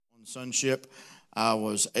Sonship. I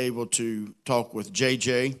was able to talk with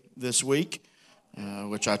JJ this week,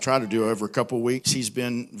 which I try to do over a couple of weeks. He's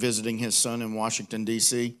been visiting his son in Washington,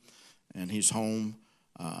 D.C., and he's home.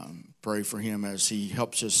 Pray for him as he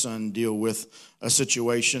helps his son deal with a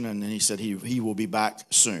situation, and then he said he will be back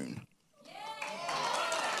soon.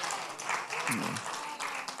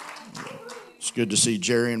 It's good to see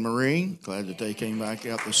Jerry and Marie. Glad that they came back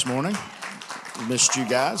out this morning. Missed you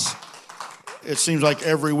guys. It seems like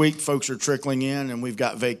every week folks are trickling in, and we've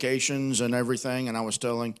got vacations and everything. And I was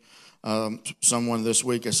telling someone this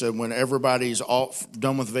week, I said, when everybody's all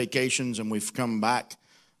done with vacations and we've come back,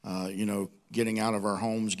 getting out of our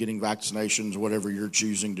homes, getting vaccinations, whatever you're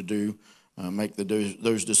choosing to do, make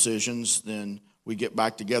those decisions, then we get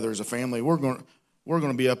back together as a family. We're going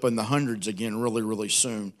to be up in the hundreds again really, really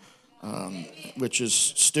soon, which is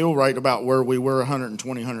still right about where we were,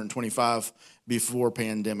 120, 125 before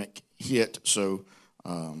pandemic hit. So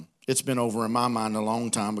it's been over in my mind a long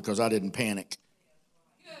time because I didn't panic.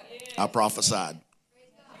 I prophesied.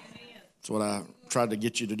 That's what I tried to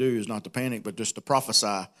get you to do, is not to panic, but just to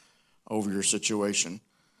prophesy over your situation.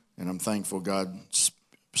 And I'm thankful God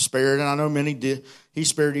spared, and I know many did. He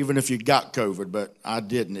spared even if you got COVID, but I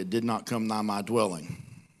didn't. It did not come nigh my dwelling.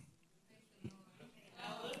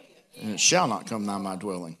 And it shall not come nigh my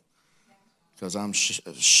dwelling, because I'm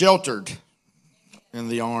sheltered in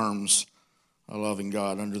the arms of loving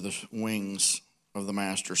God, under the wings of the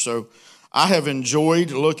Master. So I have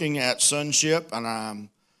enjoyed looking at sonship, and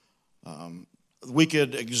we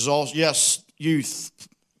could exhaust. Yes, youth,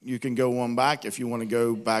 you can go one back if you want to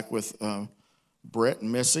go back with Brett and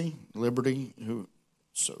Missy, Liberty,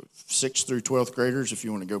 so 6th through 12th graders, if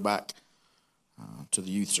you want to go back to the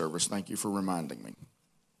youth service. Thank you for reminding me.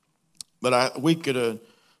 But we could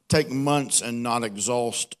take months and not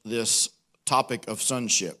exhaust this topic of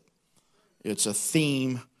sonship. It's a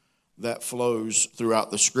theme that flows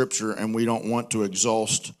throughout the Scripture, and we don't want to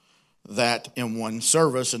exhaust that in one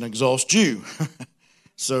service and exhaust you.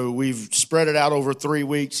 So we've spread it out over 3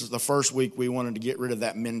 weeks. The first week we wanted to get rid of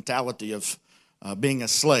that mentality of being a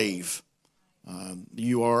slave.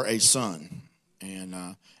 You are a son,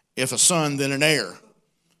 and if a son, then an heir.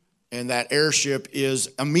 And that heirship is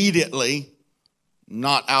immediately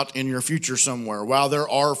not out in your future somewhere. While there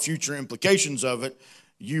are future implications of it,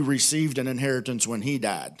 you received an inheritance when he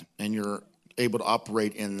died, and you're able to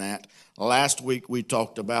operate in that. Last week we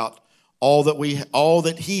talked about all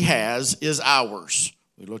that he has is ours.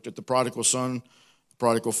 We looked at the prodigal son, the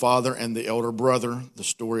prodigal father, and the elder brother, the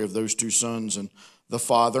story of those two sons and the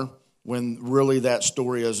father, when really that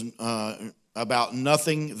story is about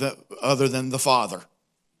nothing other than the father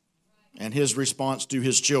and his response to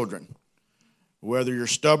his children. Whether you're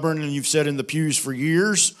stubborn and you've sat in the pews for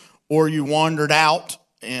years, or you wandered out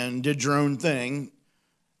and did your own thing,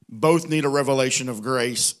 both need a revelation of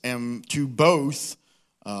grace, and to both,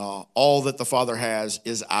 all that the Father has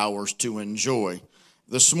is ours to enjoy.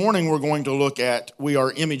 This morning we're going to look at, we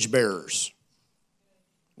are image bearers.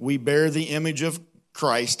 We bear the image of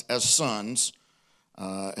Christ as sons.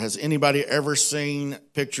 Has anybody ever seen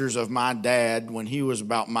pictures of my dad when he was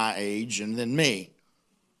about my age and then me?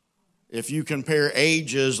 If you compare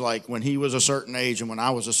ages, like when he was a certain age and when I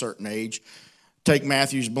was a certain age, take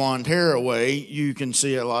Matthew's blonde hair away, you can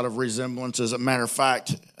see a lot of resemblances. As a matter of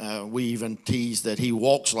fact, we even tease that he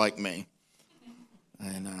walks like me.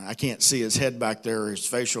 And I can't see his head back there, his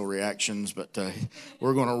facial reactions, but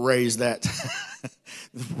we're going to raise that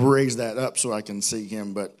up so I can see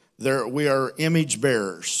him. But we are image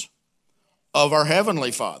bearers of our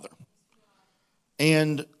Heavenly Father.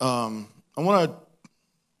 And I want to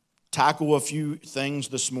tackle a few things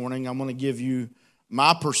this morning. I'm going to give you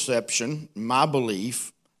my perception, my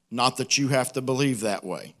belief, not that you have to believe that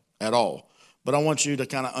way at all. But I want you to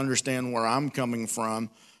kind of understand where I'm coming from.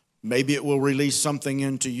 Maybe it will release something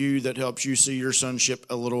into you that helps you see your sonship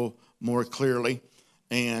a little more clearly,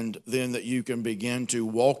 and then that you can begin to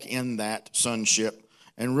walk in that sonship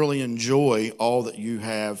and really enjoy all that you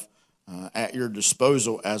have at your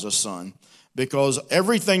disposal as a son. Because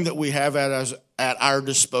everything that we have at our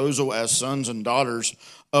disposal as sons and daughters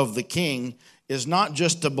of the King is not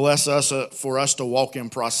just to bless us, for us to walk in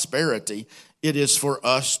prosperity. It is for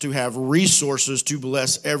us to have resources to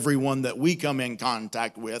bless everyone that we come in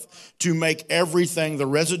contact with, to make everything, the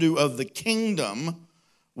residue of the kingdom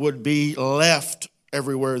would be left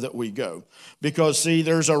everywhere that we go. Because, see,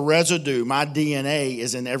 there's a residue. My DNA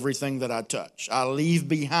is in everything that I touch. I leave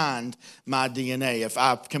behind my DNA. If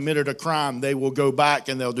I've committed a crime, they will go back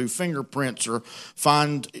and they'll do fingerprints or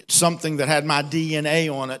find something that had my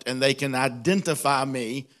DNA on it, and they can identify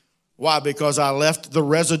me Why? Because I left the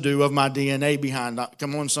residue of my DNA behind.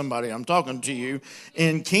 Come on, somebody, I'm talking to you.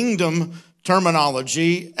 In kingdom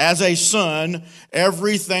terminology, as a son,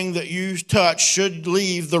 everything that you touch should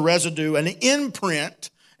leave the residue, an imprint,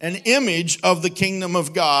 an image of the kingdom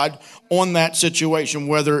of God on that situation,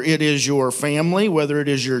 whether it is your family, whether it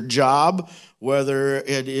is your job, whether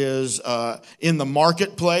it is in the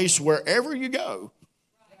marketplace, wherever you go.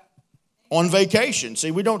 On vacation. See,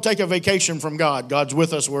 we don't take a vacation from God. God's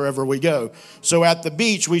with us wherever we go. So at the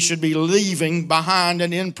beach, we should be leaving behind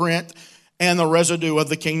an imprint and the residue of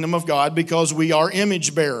the kingdom of God because we are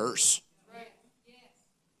image bearers.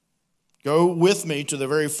 Go with me to the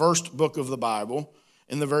very first book of the Bible,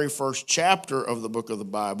 in the very first chapter of the book of the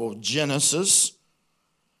Bible, Genesis.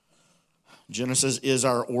 Genesis is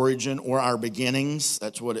our origin or our beginnings.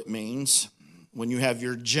 That's what it means. When you have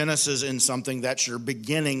your Genesis in something, that's your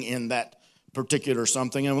beginning in that particular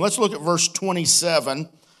something. And let's look at verse 27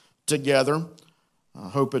 together. I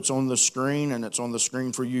hope it's on the screen, and it's on the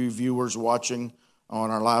screen for you viewers watching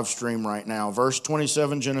on our live stream right now. Verse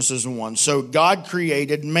 27, Genesis 1. So God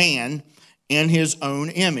created man in his own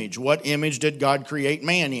image. What image did God create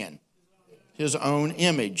man in? His own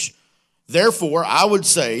image. Therefore, I would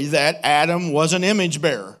say that Adam was an image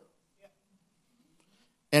bearer.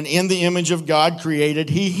 And in the image of God created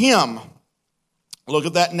he him. Look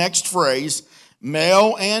at that next phrase.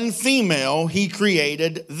 Male and female, he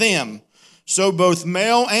created them. So both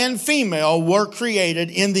male and female were created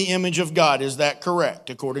in the image of God. Is that correct?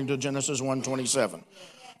 According to Genesis 1:27.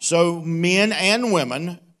 So men and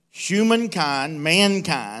women, humankind,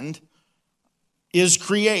 mankind, is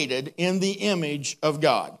created in the image of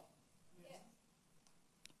God.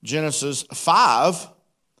 Genesis 5,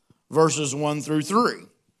 verses 1 through 3.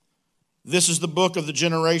 This is the book of the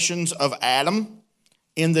generations of Adam.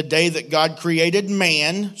 In the day that God created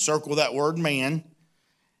man, circle that word man,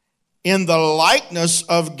 in the likeness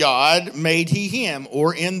of God made he him,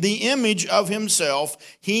 or in the image of himself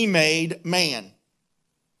he made man.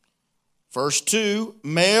 Verse 2,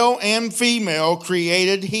 male and female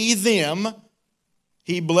created he them,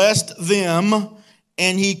 he blessed them,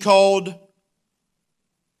 and he called,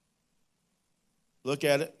 look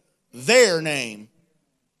at it, their name,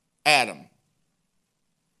 Adam.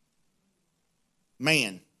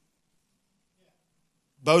 Man.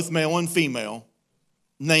 Both male and female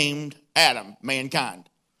named Adam, mankind.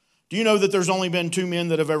 Do you know that there's only been two men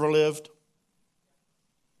that have ever lived?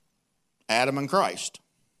 Adam and Christ.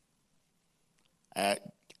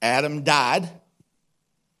 Adam died,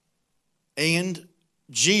 and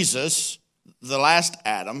Jesus, the last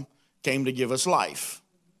Adam, came to give us life.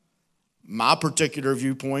 My particular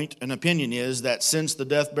viewpoint and opinion is that since the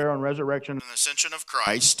death, burial, and resurrection and ascension of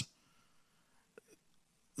Christ,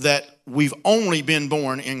 that we've only been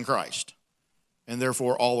born in Christ, and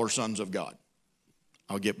therefore all are sons of God.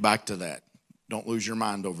 I'll get back to that. Don't lose your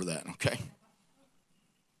mind over that, okay?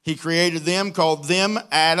 He created them, called them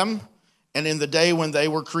Adam, and in the day when they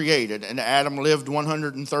were created. And Adam lived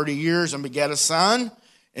 130 years and begat a son.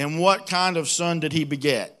 And what kind of son did he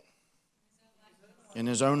beget? In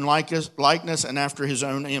his own likeness and after his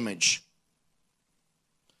own image.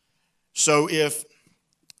 So if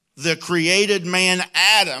the created man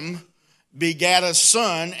Adam begat a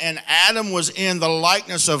son, and Adam was in the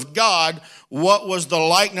likeness of God, what was the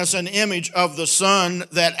likeness and image of the son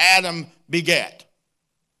that Adam begat?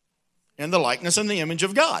 In the likeness and the image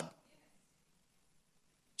of God.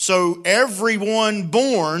 So everyone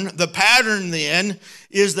born, the pattern then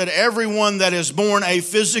is that everyone that is born a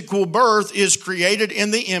physical birth is created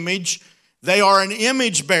in the image. They are an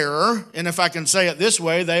image bearer, and if I can say it this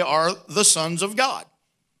way, they are the sons of God.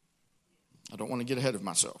 I don't want to get ahead of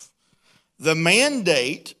myself. The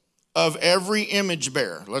mandate of every image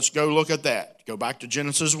bearer, let's go look at that. Go back to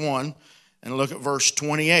Genesis 1 and look at verse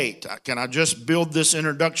 28. Can I just build this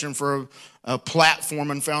introduction for a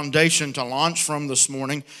platform and foundation to launch from this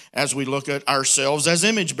morning as we look at ourselves as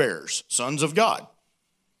image bearers, sons of God?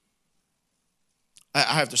 I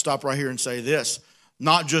have to stop right here and say this,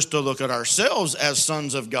 not just to look at ourselves as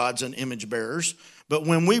sons of God's and image bearers, but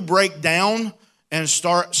when we break down and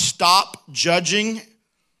stop judging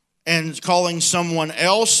and calling someone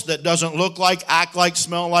else that doesn't look like, act like,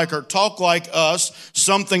 smell like, or talk like us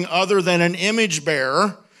something other than an image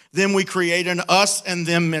bearer, then we create an us and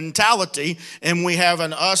them mentality. And we have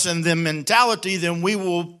an us and them mentality, then we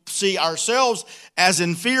will see ourselves as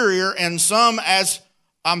inferior and some as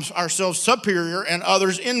ourselves superior and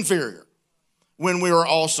others inferior when we are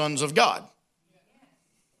all sons of God.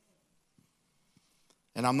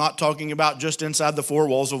 And I'm not talking about just inside the four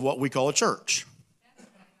walls of what we call a church.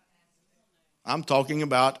 I'm talking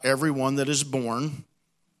about everyone that is born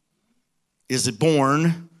is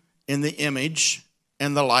born in the image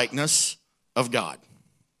and the likeness of God.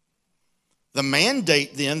 The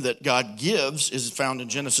mandate then that God gives is found in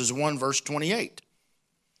Genesis 1, verse 28.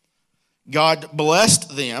 God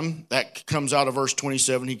blessed them. That comes out of verse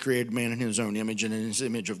 27. He created man in his own image, and in his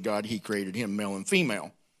image of God he created him, male and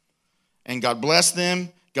female. And God blessed them.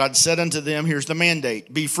 God said unto them, here's the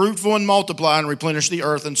mandate, be fruitful and multiply and replenish the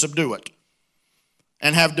earth and subdue it,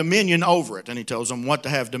 and have dominion over it. And he tells them what to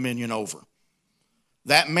have dominion over.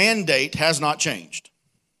 That mandate has not changed.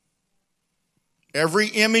 Every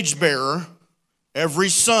image bearer, every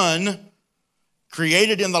son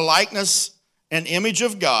created in the likeness and image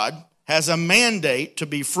of God has a mandate to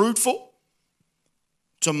be fruitful,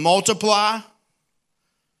 to multiply,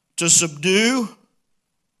 to subdue,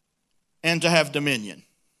 and to have dominion.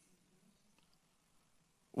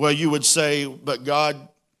 Well, you would say, but God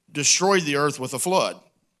destroyed the earth with a flood.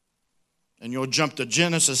 And you'll jump to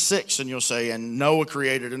Genesis 6 and you'll say, and Noah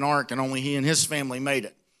created an ark and only he and his family made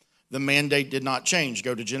it. The mandate did not change.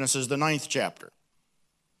 Go to Genesis, the 9th chapter.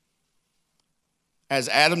 As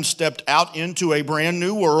Adam stepped out into a brand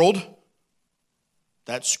new world,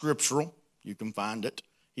 that's scriptural, you can find it.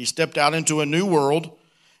 He stepped out into a new world,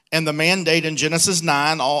 and the mandate in Genesis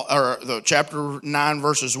 9, the chapter 9,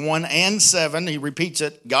 verses 1 and 7, he repeats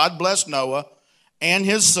it, God blessed Noah and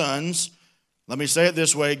his sons. Let me say it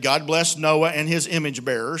this way, God blessed Noah and his image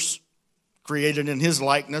bearers, created in his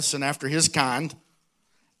likeness and after his kind.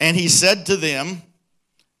 And he said to them,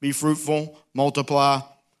 be fruitful, multiply,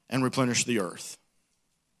 and replenish the earth.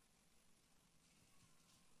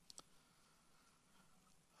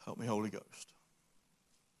 Help me, Holy Ghost.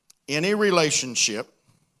 Any relationship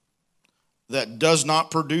that does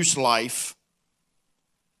not produce life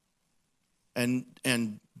and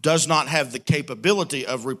does not have the capability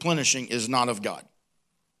of replenishing is not of God.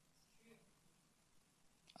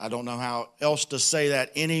 I don't know how else to say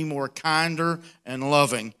that any more kinder and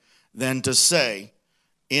loving than to say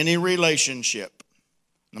any relationship.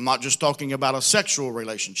 I'm not just talking about a sexual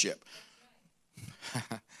relationship.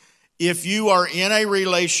 If you are in a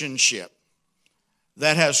relationship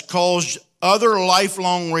that has caused other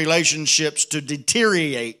lifelong relationships to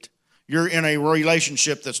deteriorate, you're in a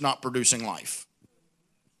relationship that's not producing life.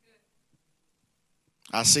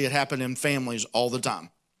 I see it happen in families all the time.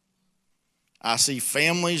 I see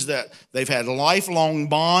families that they've had lifelong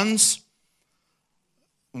bonds.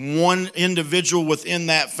 One individual within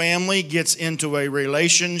that family gets into a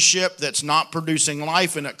relationship that's not producing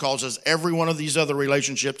life, and it causes every one of these other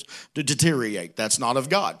relationships to deteriorate. That's not of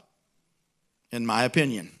God, in my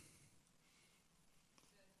opinion.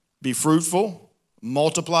 Be fruitful,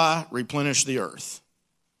 multiply, replenish the earth.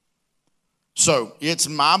 So it's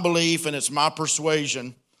my belief and it's my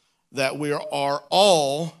persuasion that we are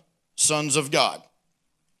all sons of God.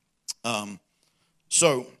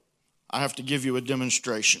 So I have to give you a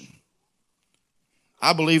demonstration.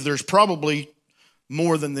 I believe there's probably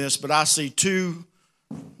more than this, but I see two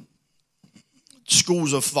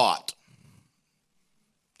schools of thought.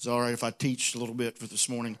 Is it all right if I teach a little bit for this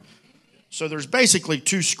morning? So there's basically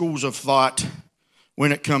two schools of thought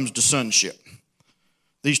when it comes to sonship.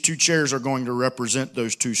 These two chairs are going to represent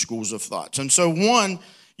those two schools of thoughts. And so one,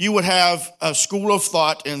 you would have a school of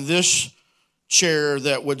thought in this chair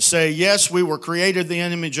that would say, yes, we were created in the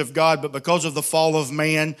image of God, but because of the fall of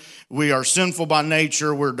man, we are sinful by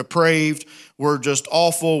nature, we're depraved, we're just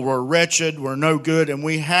awful, we're wretched, we're no good, and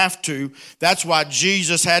we have to. That's why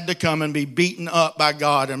Jesus had to come and be beaten up by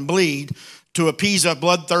God and bleed to appease a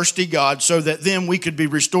bloodthirsty God so that then we could be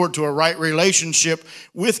restored to a right relationship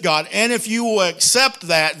with God. And if you will accept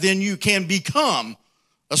that, then you can become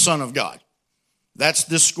a son of God. That's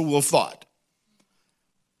this school of thought.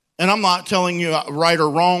 And I'm not telling you right or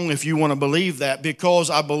wrong if you want to believe that, because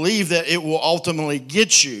I believe that it will ultimately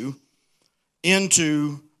get you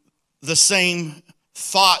into the same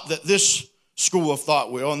thought that this school of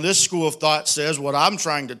thought will. And this school of thought says what I'm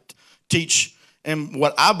trying to teach and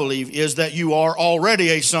what I believe is that you are already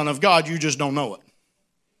a son of God. You just don't know it.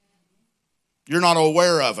 You're not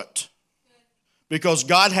aware of it. Because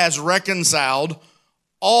God has reconciled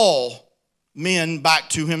all men back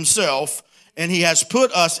to himself, and he has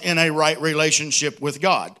put us in a right relationship with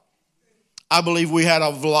God. I believe we had a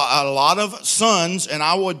lot of sons, and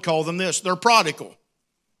I would call them this. They're prodigal.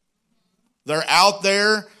 They're out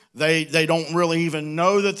there. They don't really even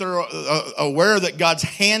know that they're aware that God's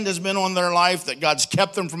hand has been on their life, that God's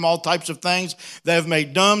kept them from all types of things. They've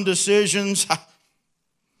made dumb decisions.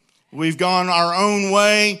 We've gone our own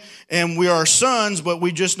way, and we are sons, but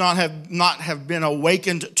we just not have been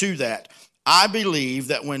awakened to that. I believe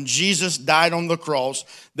that when Jesus died on the cross,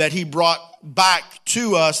 that he brought back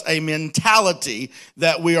to us a mentality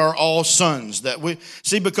that we are all sons.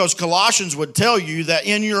 Because Colossians would tell you that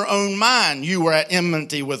in your own mind you were at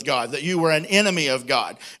enmity with God, that you were an enemy of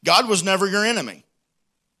God. God was never your enemy.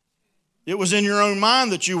 It was in your own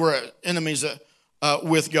mind that you were enemies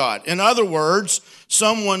with God. In other words,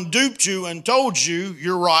 someone duped you and told you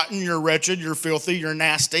you're rotten, you're wretched, you're filthy, you're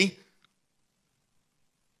nasty,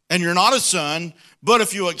 and you're not a son. But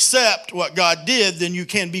if you accept what God did, then you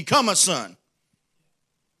can become a son.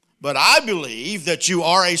 But I believe that you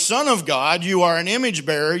are a son of God. You are an image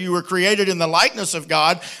bearer. You were created in the likeness of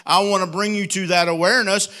God. I want to bring you to that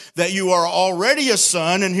awareness that you are already a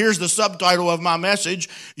son. And here's the subtitle of my message: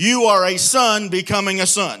 you are a son becoming a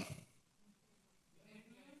son.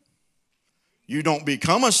 You don't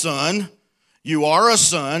become a son. You are a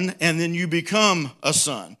son, and then you become a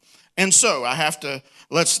son. And so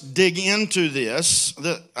let's dig into this.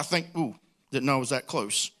 I think, didn't know I was that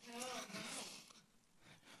close.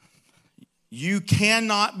 You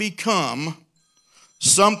cannot become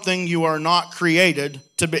something you are not created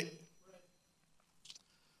to be.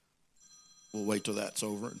 We'll wait till that's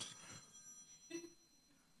over.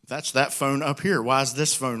 That's that phone up here. Why is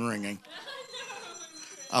this phone ringing?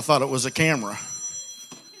 I thought it was a camera.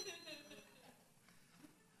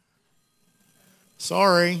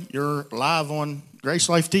 Sorry, you're live on Grace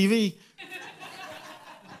Life TV.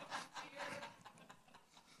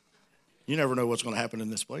 You never know what's going to happen in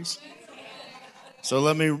this place. So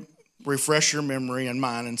let me refresh your memory and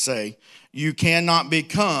mine and say, you cannot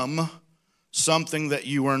become something that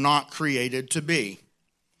you were not created to be.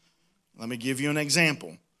 Let me give you an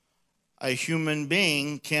example. A human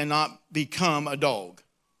being cannot become a dog.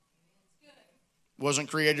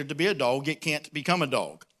 Wasn't created to be a dog. It can't become a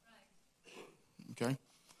dog. Okay?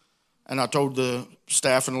 And I told the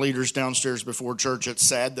staff and leaders downstairs before church, it's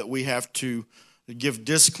sad that we have to give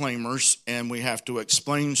disclaimers and we have to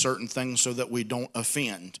explain certain things so that we don't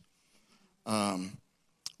offend.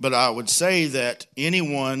 But I would say that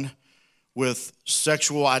anyone with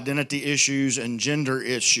sexual identity issues and gender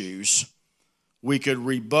issues, we could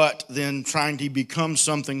rebut them trying to become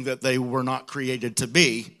something that they were not created to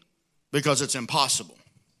be, because it's impossible.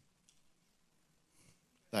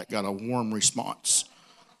 That got a warm response.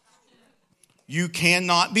 You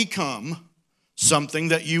cannot become something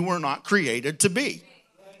that you were not created to be.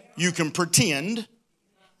 You can pretend,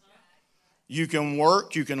 you can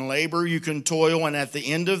work, you can labor, you can toil, and at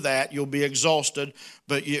the end of that, you'll be exhausted,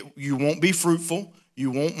 but you won't be fruitful, you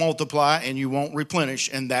won't multiply, and you won't replenish,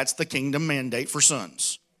 and that's the kingdom mandate for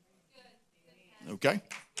sons. Okay?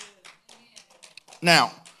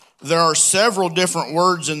 Now, there are several different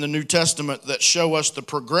words in the New Testament that show us the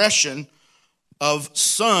progression of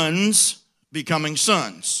sons becoming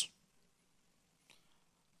sons.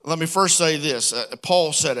 Let me first say this.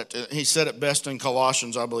 Paul said it. He said it best in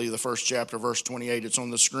Colossians, I believe, the first chapter, verse 28. It's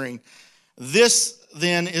on the screen. This,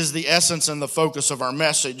 then, is the essence and the focus of our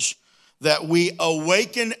message, that we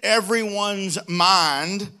awaken everyone's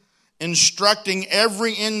mind, instructing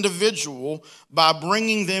every individual by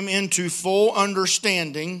bringing them into full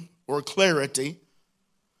understanding or clarity,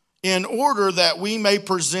 in order that we may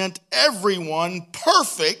present everyone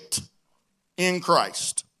perfect in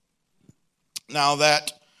Christ. Now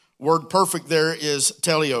that word perfect there is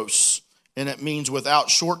teleos, and it means without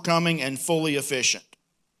shortcoming and fully efficient.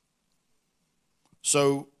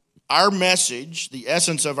 So our message, the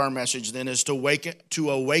essence of our message then, is to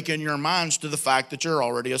awaken your minds to the fact that you're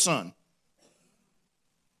already a son.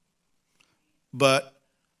 But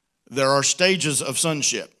there are stages of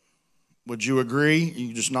sonship. Would you agree? You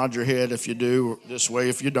can just nod your head if you do, or this way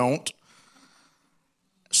if you don't.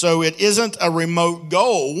 So it isn't a remote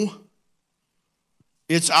goal.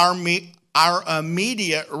 It's our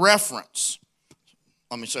immediate reference.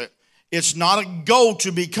 Let me say it. It's not a goal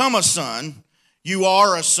to become a son. You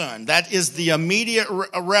are a son. That is the immediate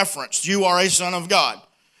reference. You are a son of God.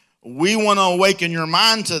 We want to awaken your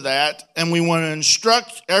mind to that, and we want to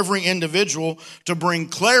instruct every individual to bring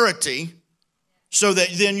clarity so that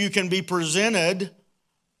then you can be presented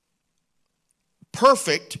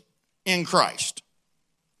perfect in Christ.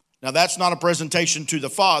 Now, that's not a presentation to the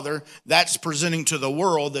Father. That's presenting to the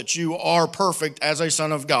world that you are perfect as a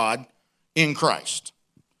son of God in Christ.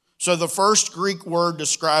 So the first Greek word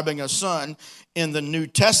describing a son in the New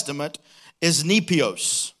Testament is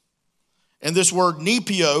nepios. And this word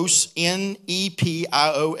nepios, N-E-P-I-O-S,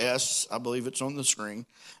 I believe it's on the screen,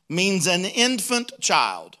 means an infant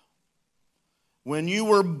child. When you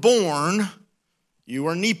were born, you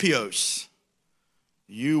were nepios.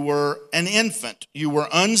 You were an infant. You were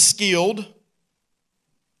unskilled.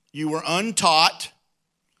 you were untaught,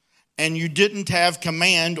 and you didn't have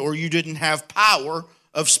command or you didn't have power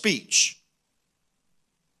of speech.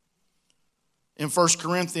 In 1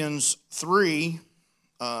 Corinthians 3,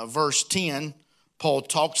 verse 10, Paul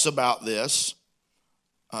talks about this,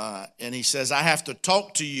 and he says, I have to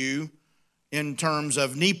talk to you in terms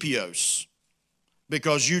of nepios,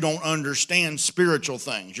 because you don't understand spiritual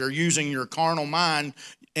things. You're using your carnal mind,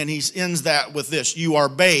 and he ends that with this: you are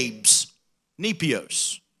babes,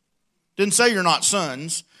 nepios. Didn't say you're not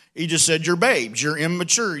sons. He just said you're babes. You're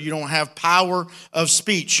immature. You don't have power of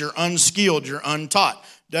speech. You're unskilled. You're untaught.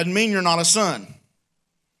 Doesn't mean you're not a son.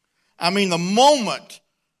 I mean, the moment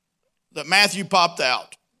that Matthew popped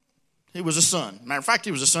out, he was a son. Matter of fact,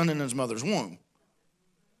 he was a son in his mother's womb.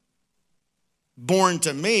 Born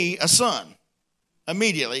to me, a son.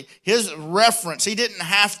 Immediately. His reference, I didn't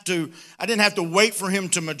have to wait for him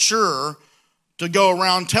to mature to go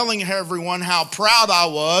around telling everyone how proud I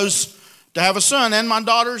was to have a son, and my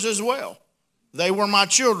daughters as well. They were my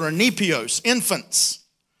children, nepios, infants.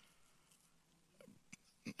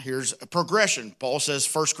 Here's a progression. Paul says,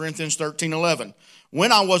 1 Corinthians 13:11.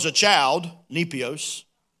 When I was a child, nepios,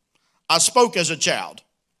 I spoke as a child.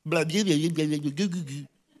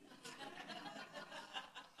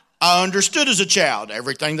 I understood as a child.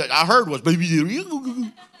 Everything that I heard was,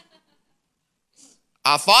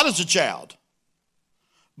 I thought as a child.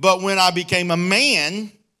 But when I became a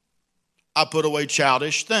man, I put away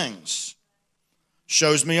childish things.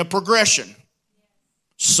 Shows me a progression.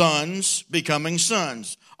 Sons becoming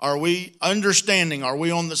sons. Are we understanding? Are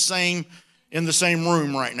we in the same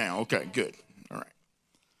room right now? Okay, good. All right.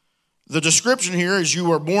 The description here is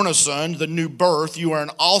you are born a son, the new birth. You are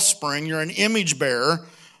an offspring. You're an image bearer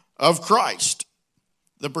of Christ.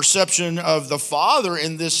 The perception of the father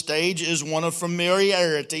in this stage is one of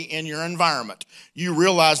familiarity in your environment. You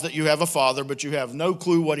realize that you have a father, but you have no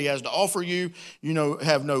clue what he has to offer you. You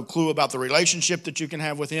have no clue about the relationship that you can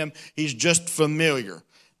have with him. He's just familiar.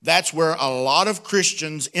 That's where a lot of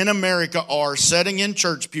Christians in America are sitting in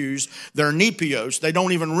church pews. They're nepios. They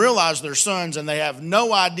don't even realize they're sons, and they have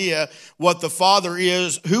no idea what the Father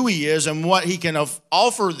is, who he is, and what he can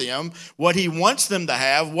offer them, what he wants them to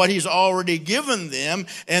have, what he's already given them.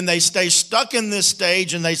 And they stay stuck in this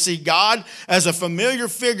stage, and they see God as a familiar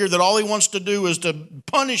figure that all he wants to do is to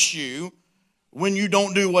punish you when you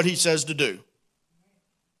don't do what he says to do.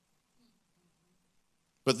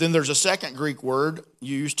 But then there's a second Greek word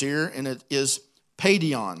used here, and it is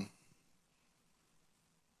paidion.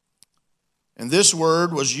 And this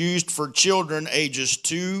word was used for children ages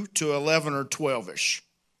 2 to 11 or 12-ish.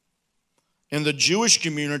 In the Jewish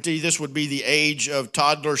community, this would be the age of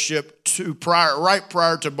toddlership right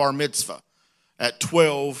prior to bar mitzvah. At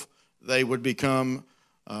 12, they would become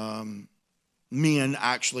men in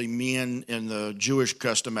the Jewish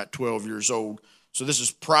custom at 12 years old. So this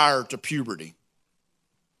is prior to puberty.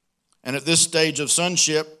 And at this stage of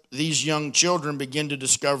sonship, these young children begin to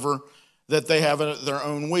discover that they have their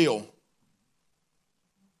own will.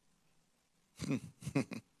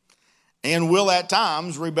 And will at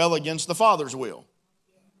times rebel against the Father's will.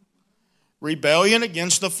 Rebellion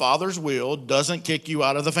against the Father's will doesn't kick you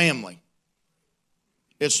out of the family.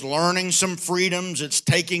 It's learning some freedoms. It's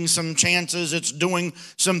taking some chances. It's doing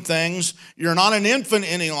some things. You're not an infant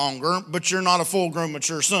any longer, but you're not a full-grown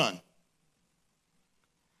mature son.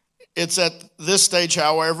 It's at this stage,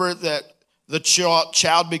 however, that the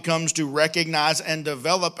child becomes to recognize and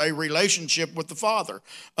develop a relationship with the Father,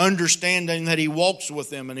 understanding that he walks with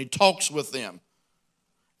them and he talks with them,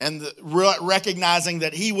 and recognizing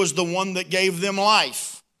that he was the one that gave them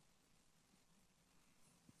life.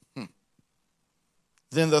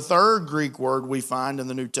 Then the third Greek word we find in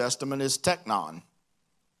the New Testament is teknon.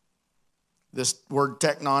 This word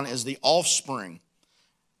teknon is the offspring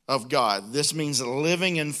of God. This means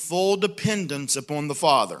living in full dependence upon the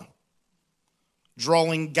Father,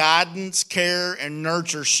 drawing guidance, care, and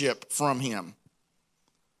nurtureship from him.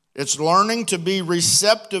 It's learning to be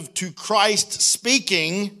receptive to Christ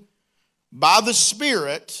speaking by the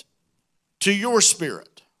Spirit to your spirit.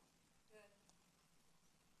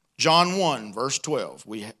 John 1, verse 12.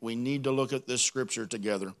 We need to look at this scripture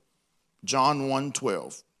together. John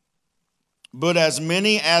 1:12. But as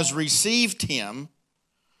many as received him,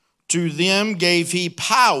 to them gave he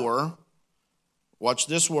power, watch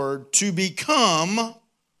this word, to become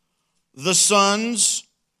the sons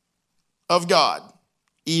of God,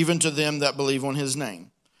 even to them that believe on his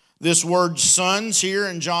name. This word sons here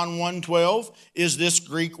in John 1:12 is this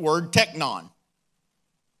Greek word teknon.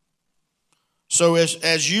 So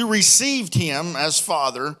as you received him as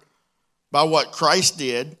Father by what Christ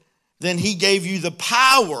did, then he gave you the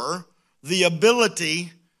power, the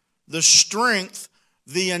ability the strength,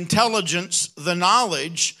 the intelligence, the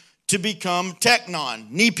knowledge to become teknon.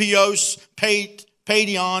 Nepios,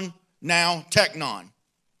 paidion, now teknon.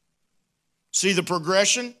 See the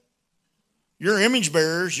progression? Your image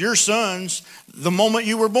bearers, your sons, the moment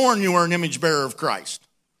you were born, you were an image bearer of Christ.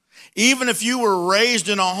 Even if you were raised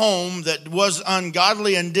in a home that was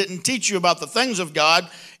ungodly and didn't teach you about the things of God,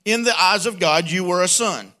 in the eyes of God, you were a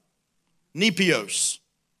son. Nepios.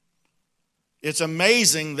 It's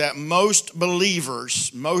amazing that most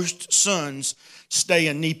believers, most sons, stay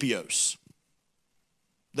in Nepios.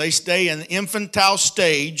 They stay in the infantile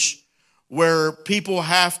stage where people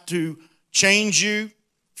have to change you,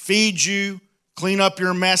 feed you, clean up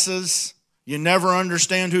your messes. You never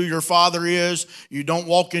understand who your father is. You don't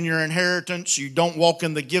walk in your inheritance. You don't walk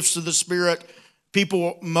in the gifts of the Spirit.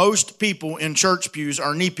 Most people in church pews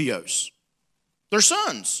are Nepios. They're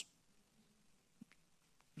sons.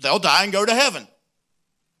 They'll die and go to heaven.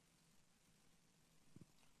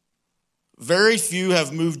 Very few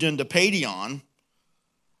have moved into paidion,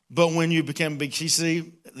 but when you become big, you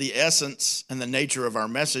see, the essence and the nature of our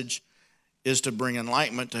message is to bring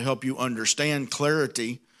enlightenment, to help you understand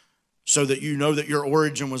clarity so that you know that your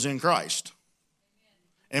origin was in Christ.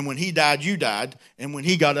 And when he died, you died. And when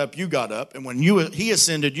he got up, you got up. And when he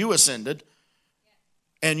ascended, you ascended.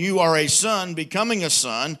 And you are a son, becoming a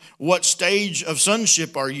son. What stage of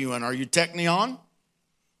sonship are you in? Are you teknion?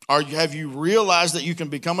 Have you realized that you can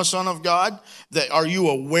become a son of God? Are you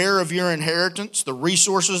aware of your inheritance, the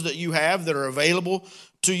resources that you have that are available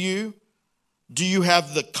to you? Do you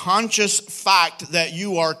have the conscious fact that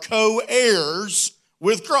you are co-heirs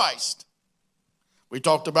with Christ? We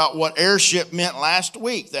talked about what heirship meant last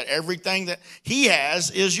week, that everything that he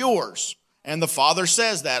has is yours. And the Father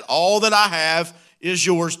says that. All that I have is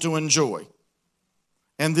yours to enjoy.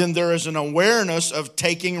 And then there is an awareness of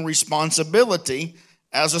taking responsibility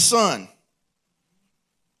as a son.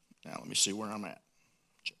 Now let me see where I'm at.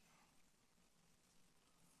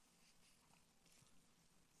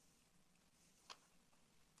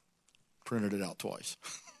 Printed it out twice.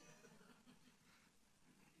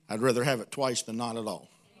 I'd rather have it twice than not at all.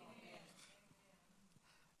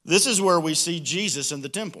 This is where we see Jesus in the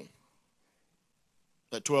temple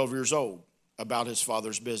at 12 years old about his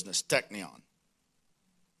father's business, teknion.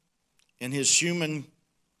 In his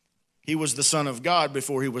he was the Son of God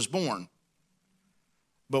before he was born.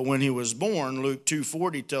 But when he was born, Luke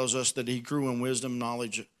 2:40 tells us that he grew in wisdom,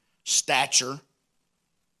 knowledge, stature,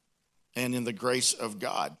 and in the grace of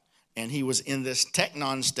God. And he was in this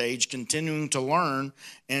teknon stage, continuing to learn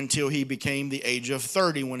until he became the age of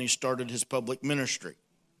 30 when he started his public ministry.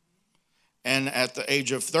 And at the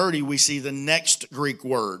age of 30, we see the next Greek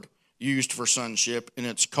word used for sonship, and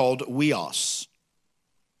it's called huios.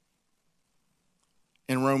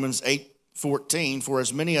 In Romans 8:14, for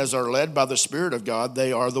as many as are led by the Spirit of God,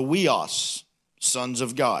 they are the huios, sons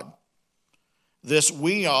of God. This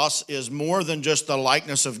huios is more than just the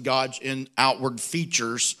likeness of God in outward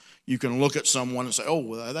features. You can look at someone and say, oh,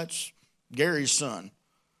 well, that's Gary's son.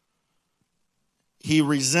 He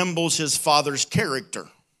resembles his father's character.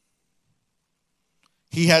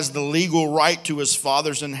 He has the legal right to his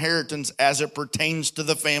father's inheritance as it pertains to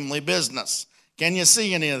the family business. Can you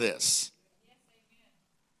see any of this?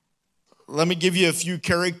 Let me give you a few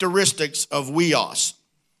characteristics of huios.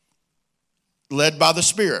 Led by the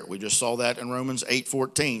Spirit. We just saw that in Romans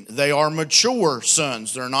 8:14. They are mature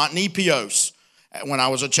sons. They're not nepios. When I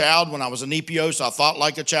was a child, when I was a nepios, I thought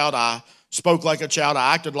like a child, I spoke like a child,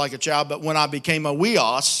 I acted like a child. But when I became a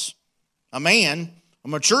huios, a man, a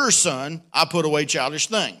mature son, I put away childish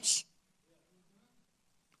things.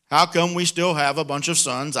 How come we still have a bunch of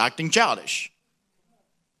sons acting childish?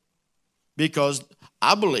 Because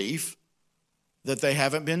I believe that they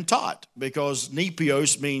haven't been taught. Because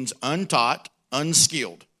nepios means untaught,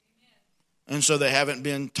 unskilled. And so they haven't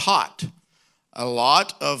been taught. A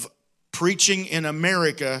lot of preaching in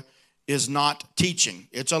America is not teaching.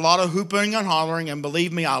 It's a lot of hooping and hollering, and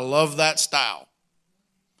believe me, I love that style.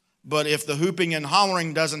 But if the hooping and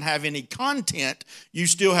hollering doesn't have any content, you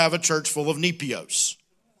still have a church full of nepios.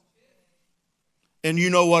 And you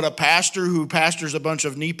know what a pastor who pastors a bunch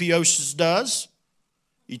of nepios does?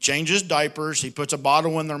 He changes diapers, he puts a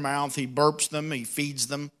bottle in their mouth, he burps them, he feeds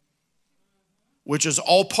them, which is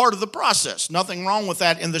all part of the process. Nothing wrong with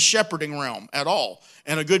that in the shepherding realm at all.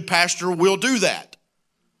 And a good pastor will do that.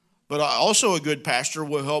 But also a good pastor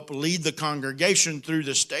will help lead the congregation through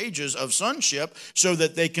the stages of sonship so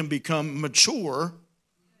that they can become mature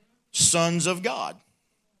sons of God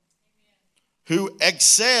who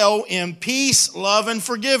excel in peace, love, and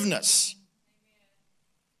forgiveness.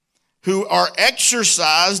 who are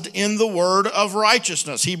exercised in the word of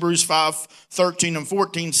righteousness. Hebrews 5:13 and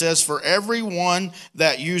 14 says, for everyone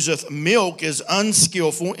that useth milk is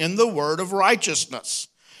unskillful in the word of righteousness,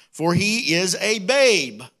 for he is a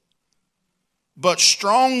babe. But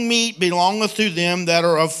strong meat belongeth to them that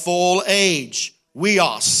are of full age,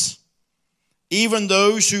 weos, even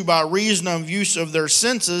those who by reason of use of their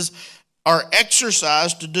senses are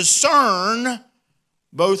exercised to discern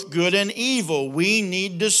both good and evil. We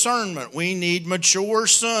need discernment. We need mature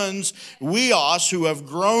sons, weos, who have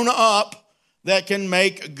grown up that can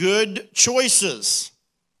make good choices.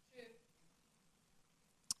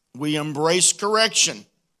 We embrace correction.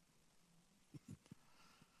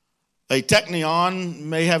 A teknion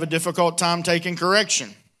may have a difficult time taking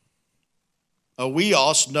correction. A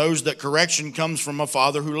weos knows that correction comes from a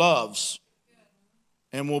father who loves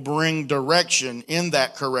and will bring direction in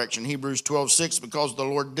that correction. Hebrews 12:6, because the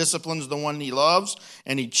Lord disciplines the one he loves,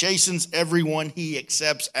 and he chastens everyone he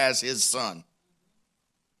accepts as his son.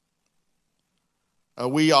 A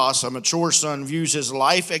weos, a mature son, views his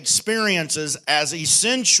life experiences as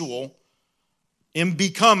essential in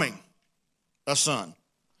becoming a son.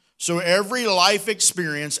 So every life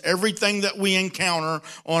experience, everything that we encounter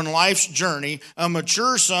on life's journey, a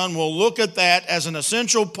mature son will look at that as an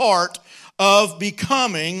essential part of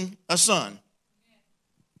becoming a son.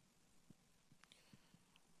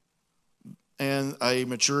 And a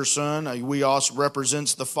mature son, a weos,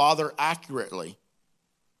 represents the father accurately.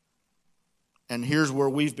 And here's where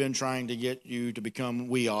we've been trying to get you to become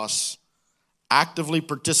weos. Actively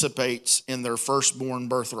participates in their firstborn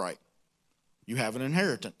birthright. You have an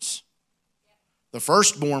inheritance. The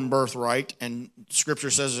firstborn birthright, and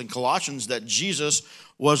Scripture says in Colossians that Jesus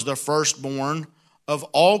was the firstborn of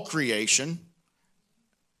all creation.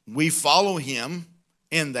 We follow him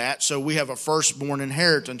in that, so we have a firstborn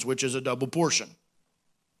inheritance, which is a double portion.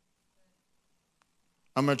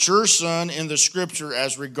 A mature son in the Scripture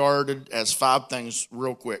as regarded as 5 things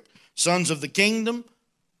real quick. Sons of the kingdom,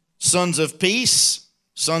 sons of peace,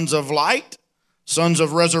 sons of light, sons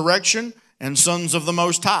of resurrection, and sons of the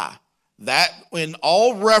Most High. That, in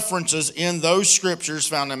all references in those scriptures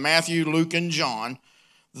found in Matthew, Luke, and John,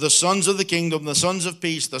 the sons of the kingdom, the sons of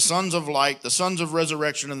peace, the sons of light, the sons of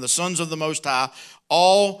resurrection, and the sons of the Most High,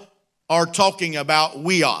 all are talking about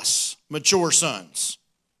weos, mature sons.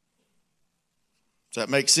 Does that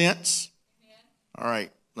make sense? All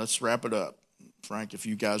right, let's wrap it up. Frank, if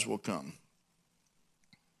you guys will come.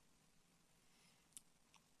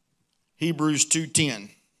 Hebrews 2:10.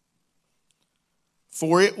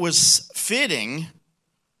 For it was fitting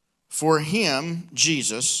for him,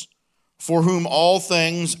 Jesus, for whom all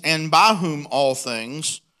things and by whom all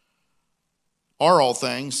things are all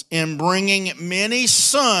things, in bringing many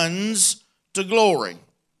sons to glory.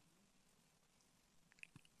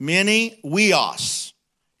 Many weos.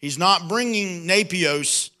 He's not bringing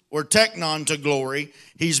nepios or teknon to glory.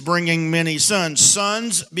 He's bringing many sons.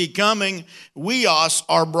 Sons becoming weos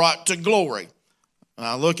are brought to glory.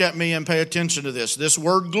 Now look at me and pay attention to this. This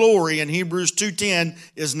word glory in Hebrews 2:10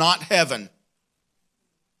 is not heaven.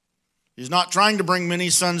 He's not trying to bring many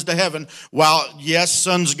sons to heaven. While, yes,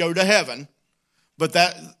 sons go to heaven. But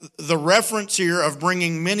that the reference here of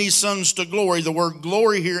bringing many sons to glory, the word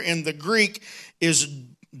glory here in the Greek is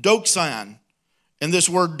doxon. And this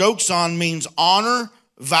word doxon means honor,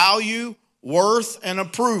 value, worth, and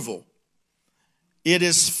approval. It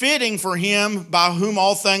is fitting for him by whom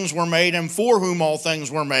all things were made and for whom all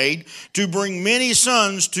things were made to bring many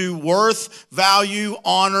sons to worth, value,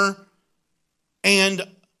 honor, and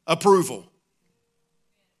approval.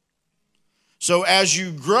 So as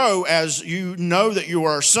you grow, as you know that you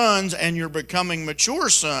are sons and you're becoming mature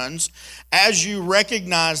sons, as you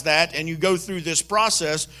recognize that and you go through this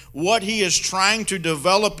process, what he is trying to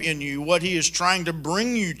develop in you, what he is trying to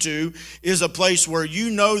bring you to is a place where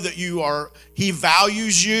you know that he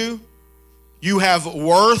values you, you have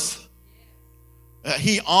worth,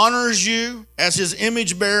 he honors you as his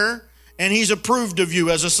image bearer, and he's approved of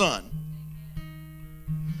you as a son.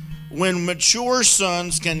 When mature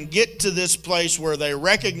sons can get to this place where they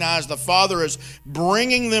recognize the Father is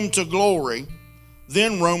bringing them to glory,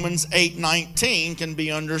 then Romans 8:19 can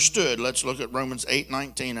be understood. Let's look at Romans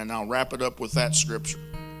 8:19, and I'll wrap it up with that scripture,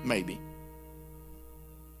 maybe.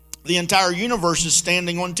 The entire universe is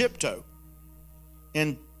standing on tiptoe,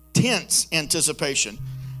 in tense anticipation,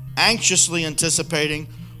 anxiously anticipating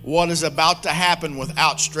what is about to happen with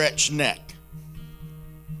outstretched neck.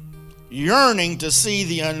 Yearning to see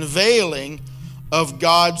the unveiling of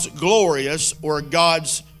God's glorious or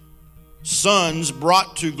God's sons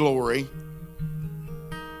brought to glory.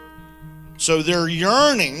 So they're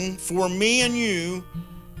yearning for me and you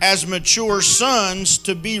as mature sons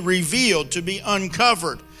to be revealed, to be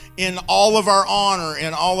uncovered in all of our honor,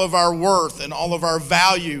 in all of our worth, in all of our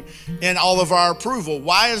value, in all of our approval.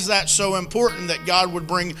 Why is that so important, that God would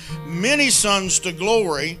bring many sons to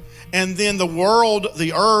glory, and then the world,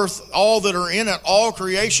 the earth, all that are in it, all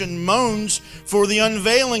creation moans for the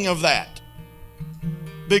unveiling of that?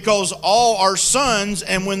 Because all are sons,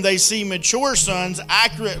 and when they see mature sons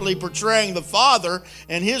accurately portraying the Father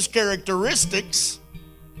and his characteristics,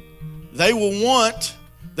 they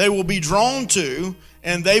will be drawn to,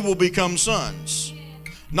 and they will become sons.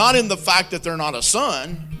 Not in the fact that they're not a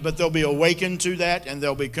son, but they'll be awakened to that, and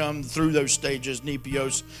they'll become, through those stages,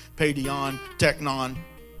 nepios, paidion, teknon,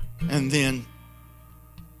 and then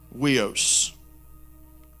weos.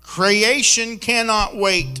 Creation cannot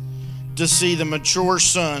wait to see the mature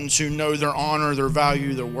sons who know their honor, their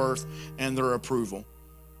value, their worth, and their approval.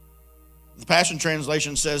 The Passion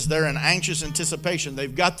Translation says they're in anxious anticipation.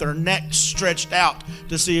 They've got their necks stretched out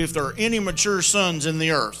to see if there are any mature sons in the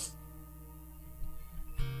earth.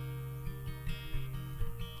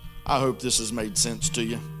 I hope this has made sense to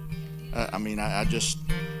you. I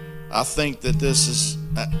think that this is,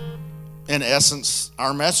 in essence,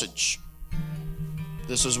 our message.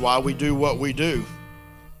 This is why we do what we do,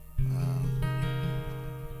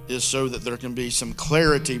 is so that there can be some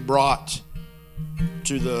clarity brought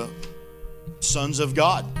to the sons of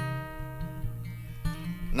God.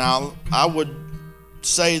 Now, I would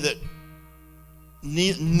say that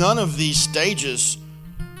none of these stages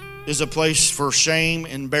is a place for shame,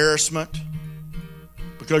 embarrassment,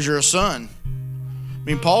 because you're a son. I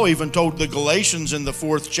mean, Paul even told the Galatians in the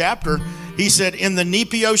 4th chapter, he said, in the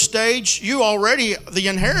nepio stage, the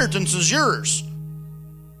inheritance is yours.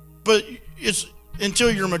 But it's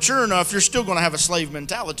until you're mature enough, you're still going to have a slave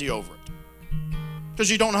mentality over it,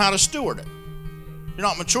 because you don't know how to steward it. You're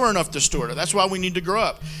not mature enough to steward it. That's why we need to grow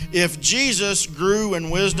up. If Jesus grew in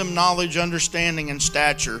wisdom, knowledge, understanding, and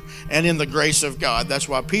stature, and in the grace of God, that's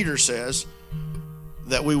why Peter says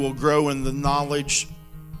that we will grow in the knowledge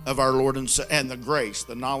of our Lord and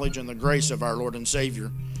the knowledge and the grace of our Lord and Savior,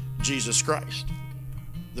 Jesus Christ.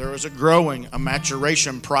 There is a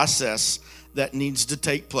maturation process that needs to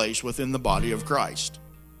take place within the body of Christ.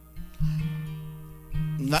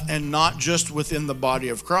 And not just within the body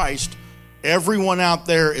of Christ. Everyone out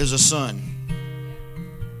there is a son.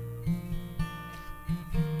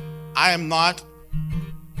 I am not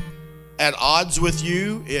at odds with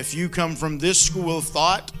you if you come from this school of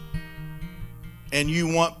thought and you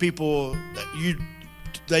want people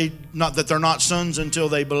not that they're not sons until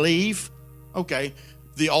they believe. Okay,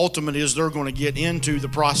 the ultimate is they're going to get into the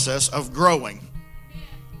process of growing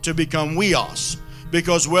to become weos.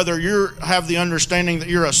 Because whether you have the understanding that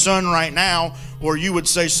you're a son right now, or you would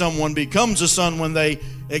say someone becomes a son when they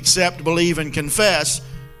accept, believe, and confess,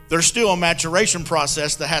 there's still a maturation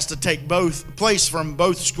process that has to take place from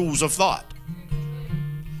both schools of thought.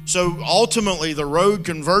 So ultimately, the road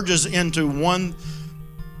converges into one.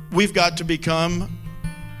 We've got to become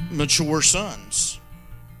mature sons.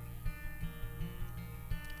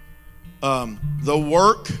 The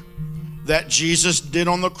work that Jesus did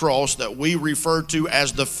on the cross, that we refer to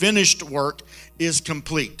as the finished work, is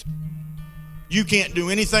complete. You can't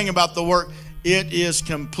do anything about the work. It is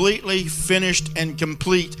completely finished and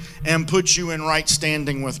complete, and puts you in right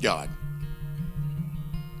standing with God.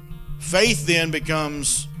 Faith then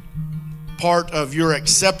becomes part of your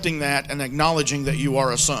accepting that and acknowledging that you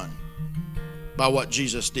are a son by what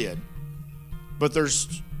Jesus did. But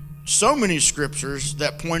there's so many scriptures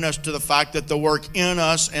that point us to the fact that the work in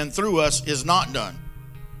us and through us is not done.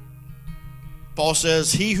 Paul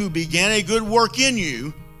says, he who began a good work in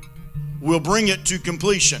you will bring it to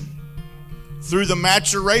completion. Through the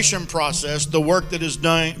maturation process, the work that is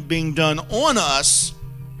being done on us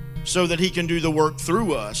so that he can do the work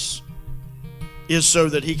through us is so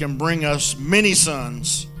that he can bring us many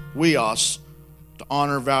sons, weos, to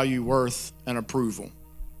honor, value, worth, and approval.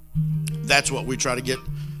 That's what we try to get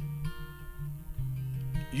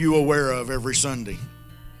you aware of every Sunday.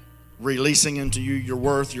 Releasing into you your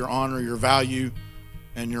worth, your honor, your value,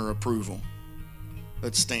 and your approval.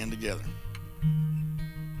 Let's stand together.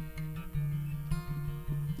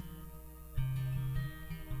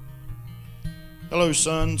 Hello,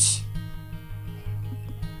 sons.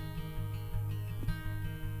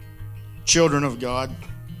 Children of God.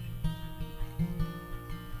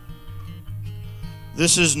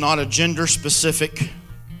 This is not a gender-specific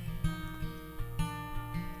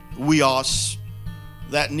weos.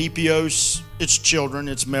 That nepios, it's children,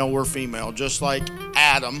 it's male or female. Just like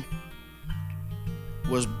Adam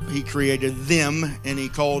he created them and he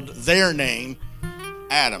called their name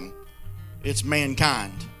Adam. It's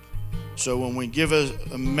mankind. So when we give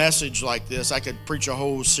a message like this, I could preach a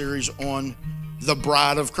whole series on the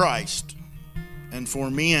bride of Christ. And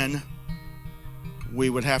for men,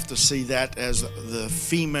 we would have to see that as the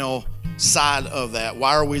female side of that.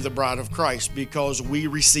 Why are we the bride of Christ? Because we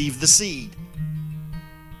receive the seed.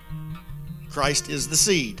 Christ is the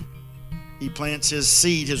seed. He plants his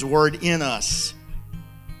seed, his word in us.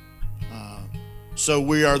 So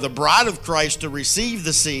we are the bride of Christ to receive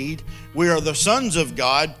the seed. We are the sons of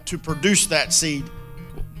God to produce that seed.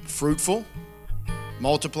 Fruitful,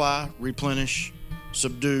 multiply, replenish,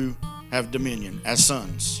 subdue, have dominion as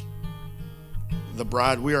sons. The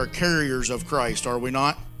bride, we are carriers of Christ, are we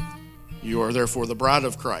not? You are therefore the bride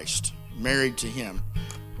of Christ, married to him,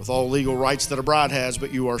 with all legal rights that a bride has,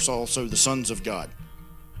 but you are also the sons of God.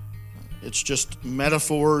 It's just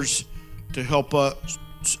metaphors to help us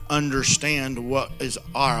understand what is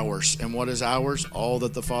ours. And what is ours? All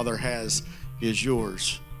that the Father has is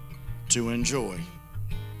yours to enjoy.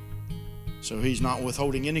 So he's not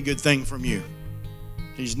withholding any good thing from you.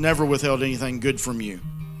 He's never withheld anything good from you.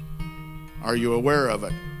 Are you aware of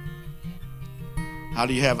it? How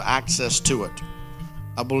do you have access to it?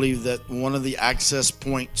 I believe that one of the access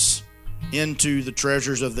points into the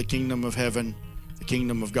treasures of the kingdom of heaven, the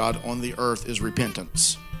kingdom of God on the earth, is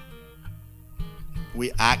repentance.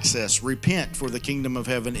 We repent, for the kingdom of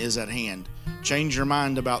heaven is at hand. Change your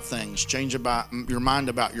mind about things. Change your mind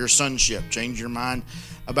about your sonship. Change your mind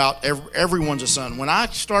about everyone's a son. When I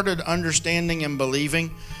started understanding and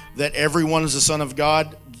believing that everyone is a son of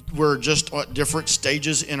God, we're just at different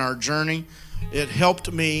stages in our journey, it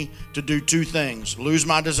helped me to do two things: lose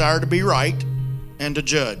my desire to be right and to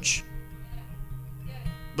judge.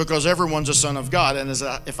 Because everyone's a son of God, and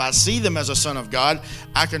if I see them as a son of God,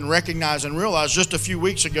 I can recognize and realize just a few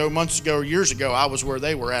weeks ago, months ago, years ago, I was where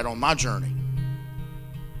they were at on my journey.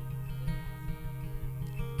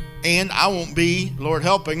 And I won't be, Lord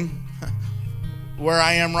helping, where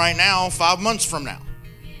I am right now 5 months from now,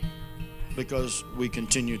 because we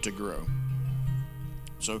continue to grow.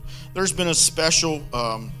 So there's been a special,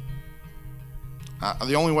 the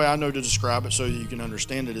only way I know to describe it so that you can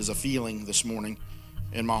understand it is a feeling this morning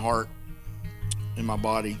in my heart, in my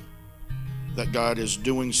body, that God is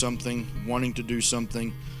doing something, wanting to do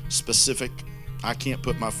something specific. I can't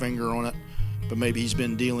put my finger on it, but maybe he's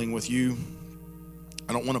been dealing with you.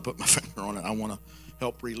 I don't want to put my finger on it. I want to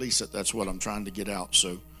help release it. That's what I'm trying to get out.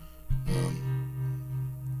 So,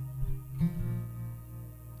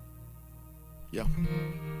 yeah,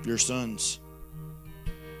 your sons.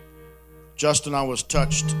 Justin, I was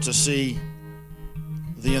touched to see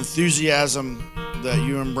the enthusiasm that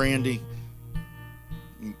you and Brandy,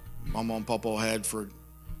 Mama and Papa, had for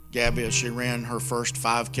Gabby as she ran her first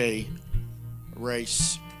 5K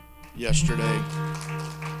race yesterday.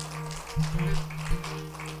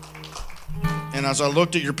 And as I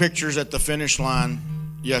looked at your pictures at the finish line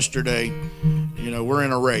yesterday, you know, we're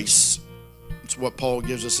in a race. It's what Paul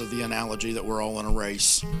gives us of the analogy that we're all in a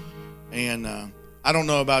race. And I don't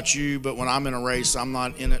know about you, but when I'm in a race, I'm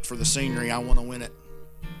not in it for the scenery. I want to win it.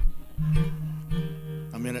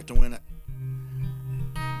 I'm in it to win it.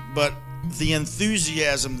 But the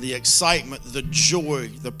enthusiasm, the excitement, the joy,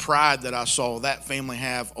 the pride that I saw that family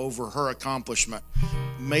have over her accomplishment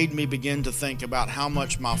made me begin to think about how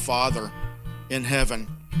much my Father in heaven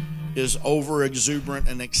is over exuberant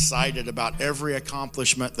and excited about every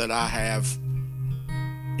accomplishment that I have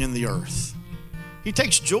in the earth. He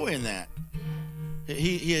takes joy in that.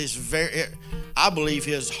 He is very, I believe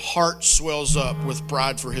his heart swells up with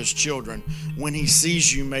pride for his children when he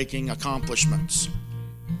sees you making accomplishments.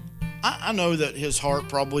 I know that his heart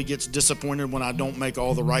probably gets disappointed when I don't make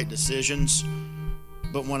all the right decisions,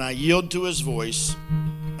 but when I yield to his voice,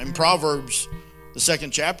 in Proverbs, the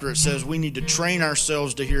 2nd chapter, it says we need to train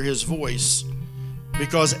ourselves to hear his voice,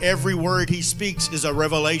 because every word he speaks is a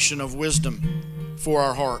revelation of wisdom for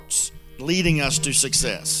our hearts, leading us to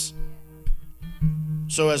success.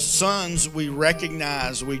 So as sons, we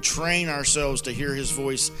recognize, we train ourselves to hear his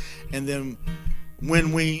voice. And then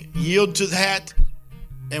when we yield to that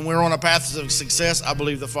and we're on a path of success, I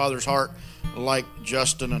believe the Father's heart, like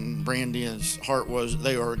Justin and Brandy's heart was,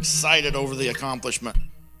 they are excited over the accomplishment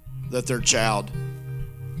that their child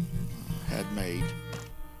had made.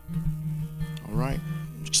 All right.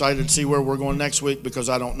 I'm excited to see where we're going next week, because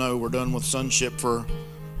I don't know. We're done with sonship for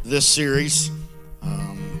this series.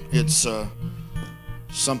 It's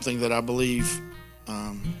something that I believe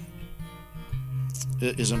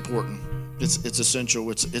is important. It's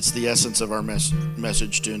essential. It's the essence of our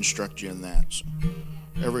message to instruct you in that. So,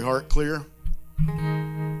 every heart clear?